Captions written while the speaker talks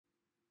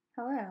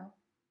Hello.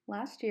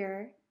 Last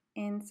year,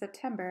 in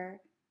September,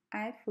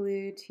 I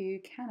flew to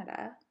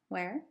Canada.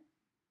 Where?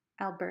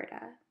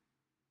 Alberta.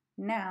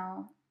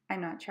 Now, I'm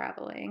not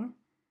traveling,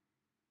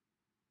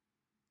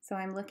 so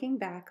I'm looking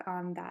back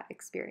on that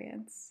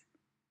experience.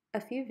 A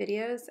few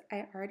videos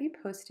I already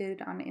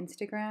posted on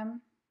Instagram.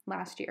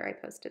 Last year, I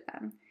posted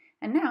them,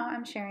 and now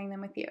I'm sharing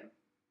them with you.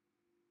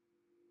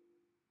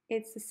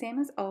 It's the same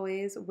as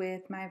always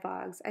with my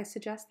vlogs. I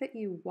suggest that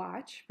you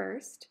watch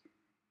first.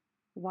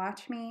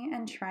 Watch me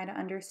and try to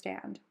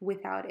understand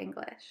without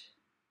English.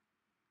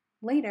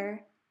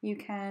 Later, you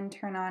can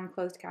turn on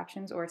closed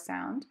captions or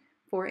sound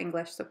for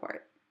English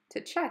support to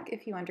check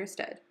if you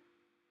understood.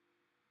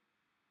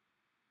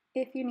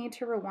 If you need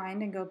to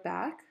rewind and go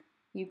back,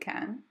 you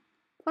can.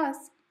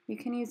 Plus, you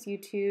can use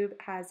YouTube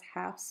as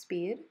half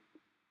speed.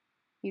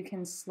 You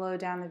can slow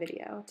down the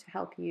video to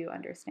help you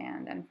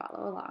understand and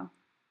follow along.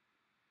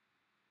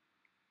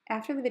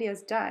 After the video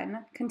is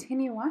done,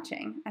 continue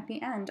watching. At the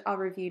end, I'll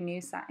review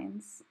new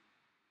signs.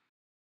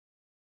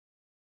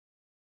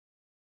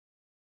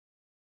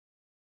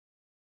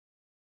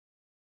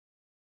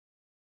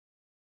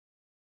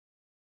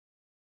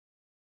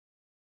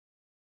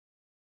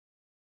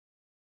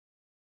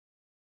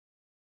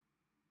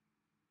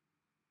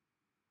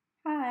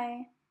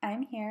 Hi,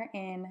 I'm here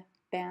in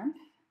Banff.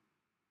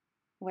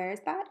 Where is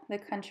that? The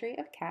country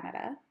of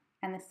Canada,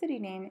 and the city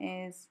name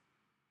is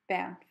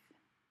Banff.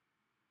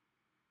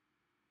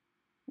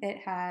 It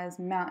has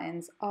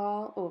mountains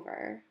all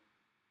over.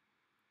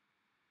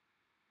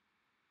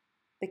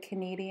 The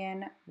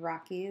Canadian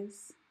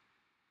Rockies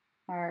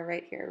are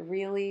right here,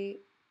 really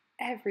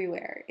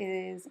everywhere. It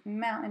is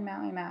mountain,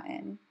 mountain,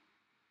 mountain.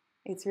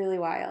 It's really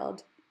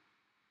wild.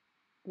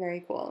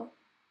 Very cool.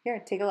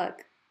 Here, take a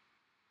look.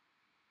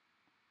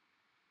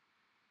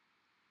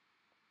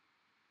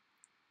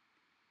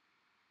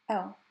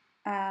 Oh,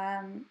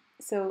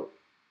 so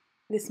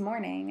this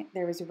morning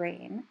there was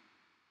rain,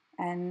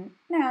 and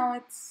now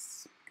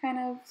it's kind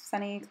of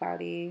sunny,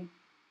 cloudy.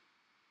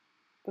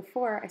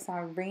 Before I saw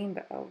a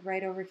rainbow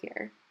right over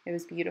here. It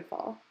was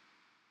beautiful.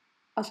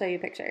 I'll show you a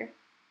picture.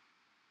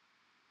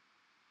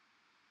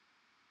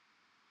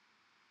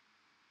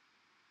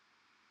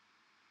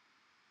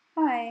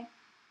 Hi,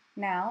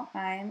 now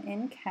I'm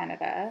in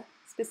Canada,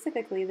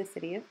 specifically the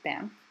city of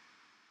Banff.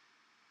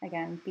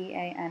 Again,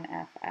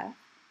 B-A-N-F-F.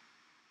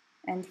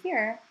 And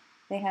here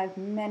they have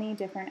many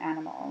different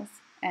animals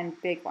and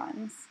big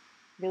ones.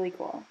 Really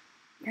cool.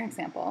 For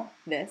example,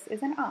 this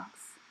is an ox.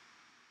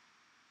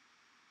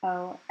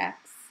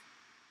 O-X,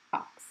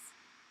 ox.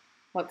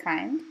 What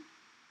kind?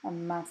 A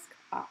musk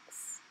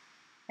ox.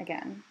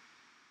 Again,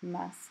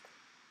 musk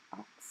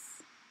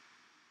ox.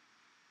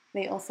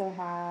 They also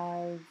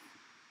have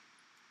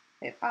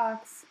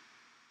ox,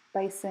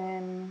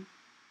 bison,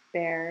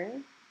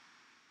 bear.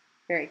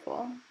 Very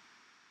cool.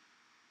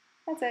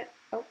 That's it.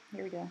 Oh,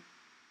 here we go.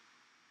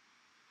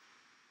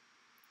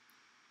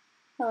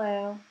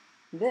 Hello.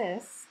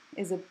 This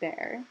is a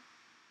bear.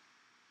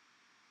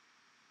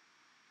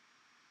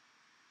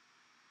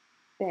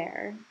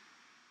 Bear.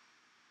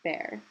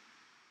 Bear.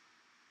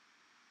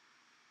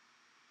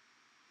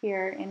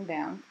 Here in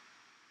Banff,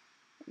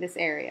 this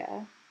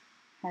area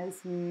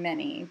has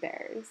many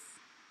bears.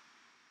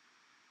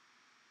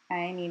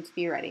 I need to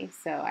be ready,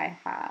 so I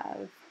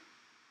have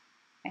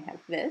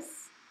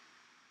this.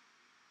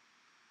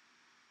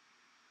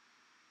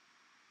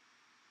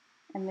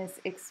 And this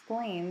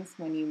explains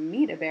when you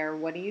meet a bear,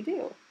 what do you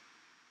do?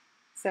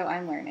 So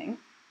I'm learning.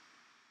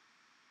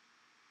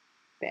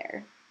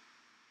 Bear.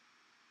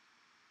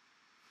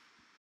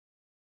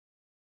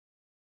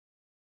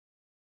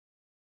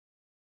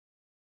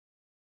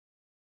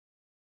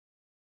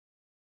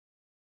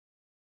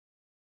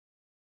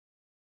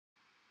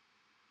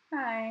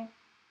 Hi.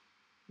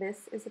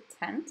 This is a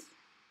tent.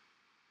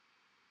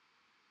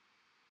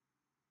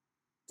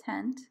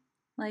 Tent,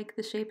 like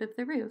the shape of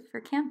the roof for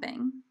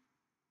camping.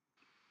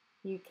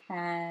 You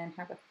can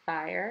have a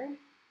fire,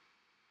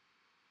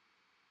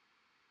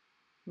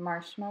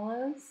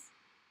 marshmallows,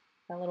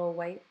 the little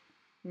white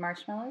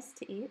marshmallows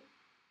to eat,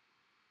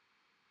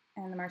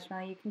 and the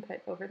marshmallow you can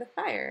put over the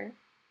fire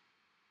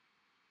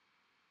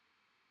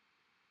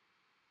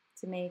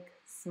to make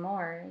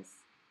s'mores.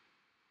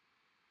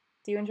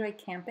 Do you enjoy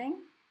camping?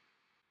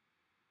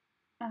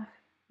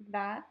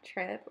 That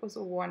trip was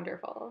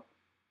wonderful.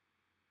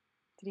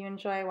 Did you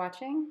enjoy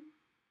watching?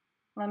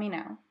 Let me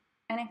know.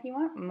 And if you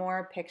want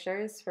more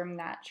pictures from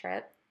that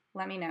trip,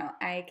 let me know.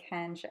 I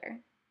can share.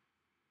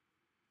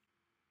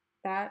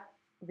 That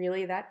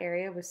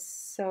area was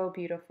so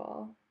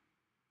beautiful.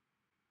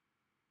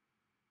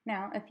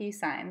 Now, a few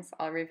signs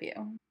I'll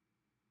review.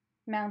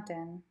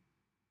 Mountain.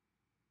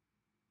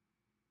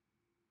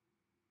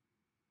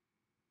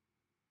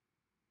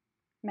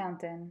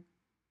 Mountain.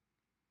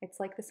 It's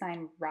like the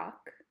sign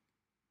rock.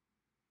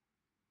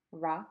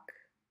 Rock.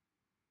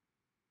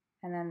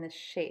 And then the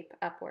shape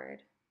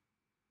upward.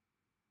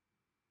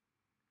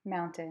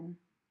 Mountain.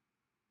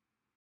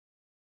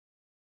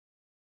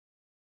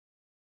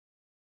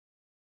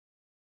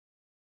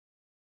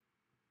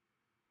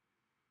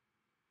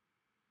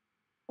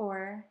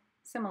 Or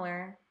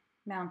similar,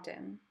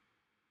 mountain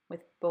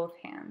with both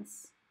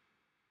hands.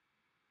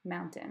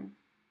 Mountain.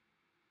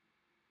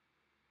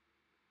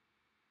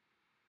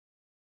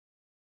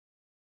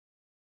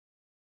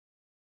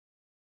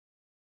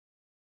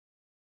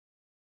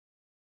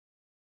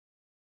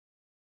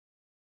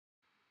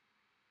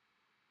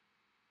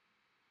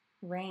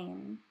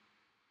 Rain.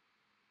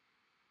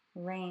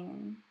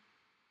 Rain.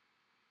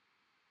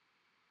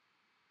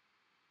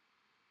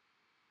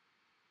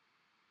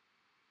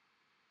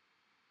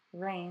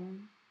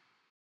 Rain.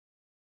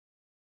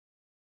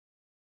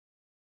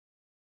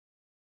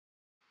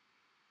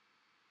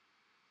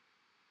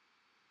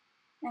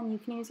 And you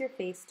can use your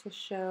face to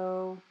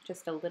show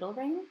just a little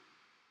rain,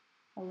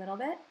 a little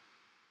bit,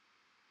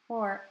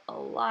 or a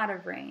lot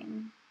of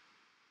rain.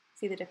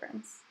 See the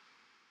difference?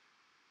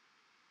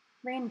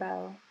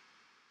 Rainbow.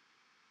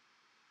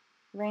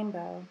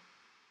 Rainbow.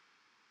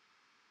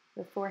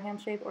 The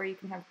forehand shape, or you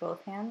can have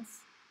both hands.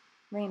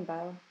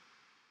 Rainbow.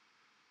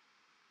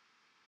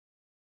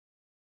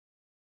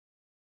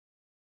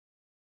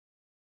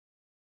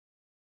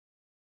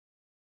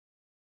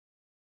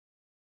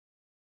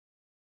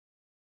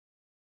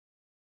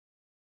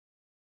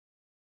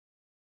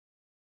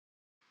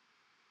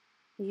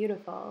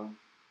 Beautiful.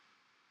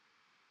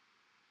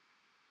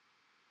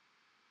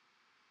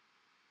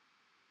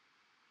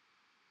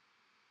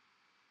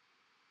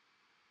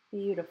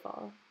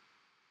 Beautiful.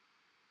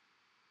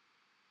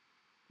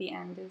 The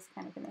end is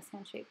kind of in this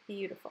hand shape.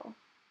 Beautiful.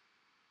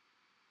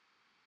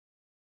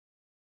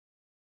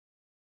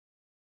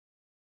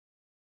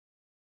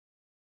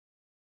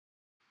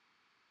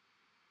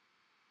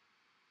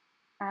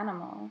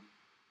 Animal.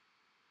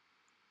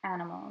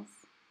 Animals.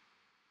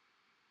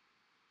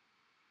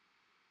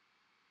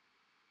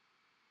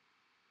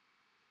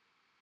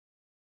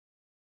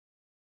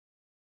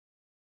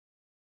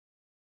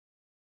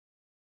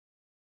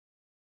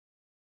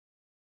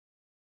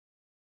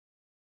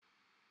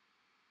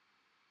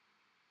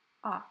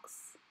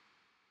 Ox.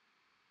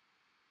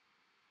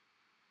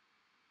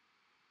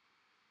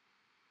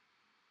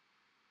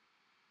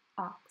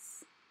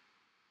 Ox.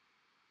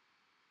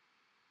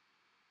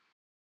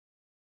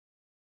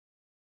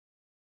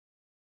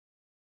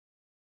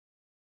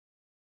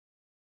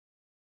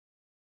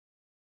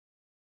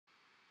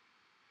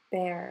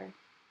 Bear.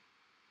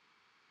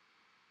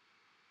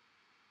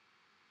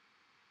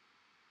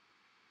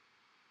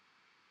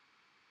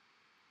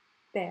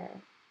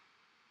 Bear.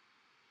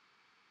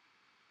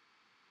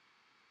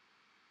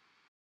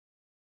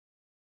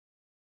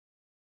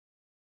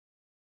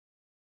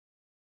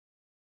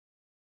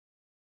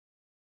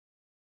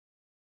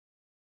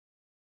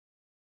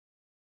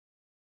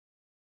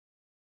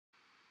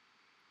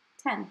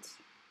 Tent.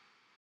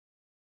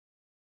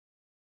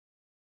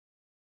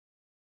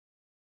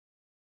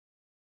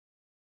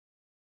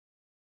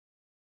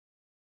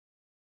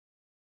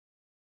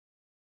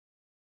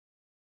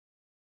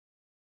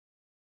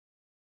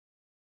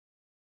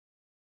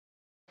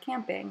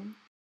 Camping.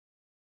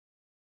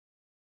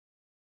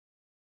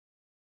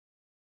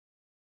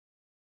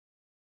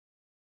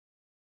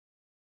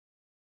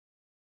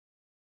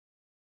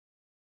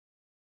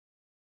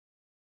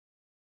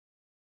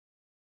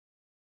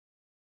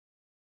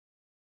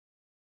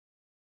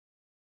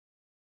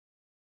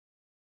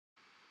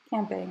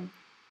 Camping.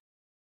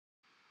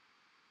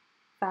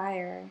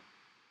 Fire.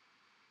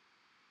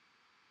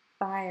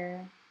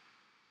 Fire.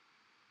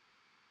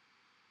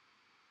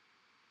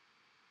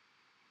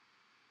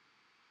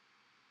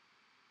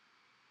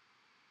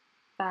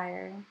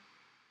 Fire.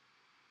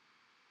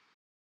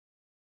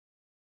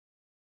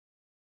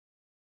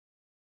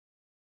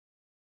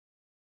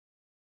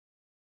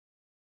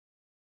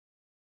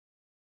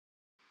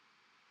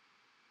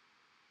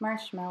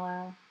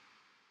 Marshmallow.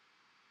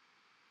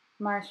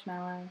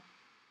 Marshmallow.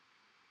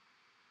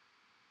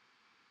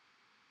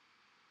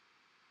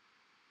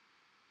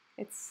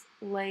 It's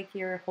like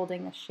you're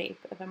holding the shape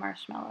of a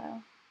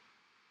marshmallow.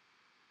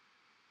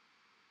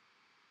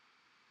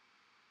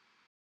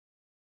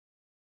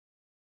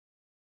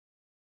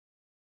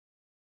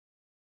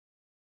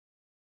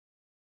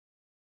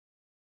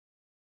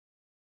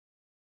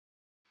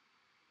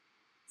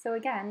 So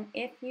again,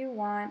 if you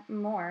want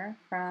more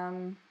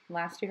from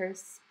last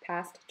year's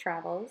past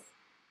travels,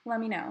 let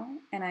me know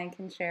and I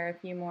can share a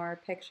few more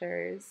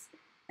pictures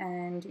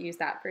and use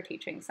that for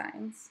teaching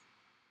signs.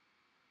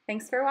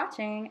 Thanks for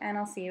watching and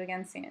I'll see you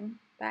again soon.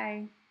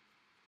 Bye.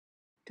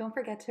 Don't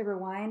forget to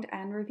rewind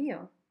and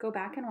review. Go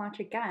back and watch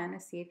again to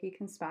see if you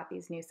can spot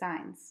these new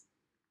signs.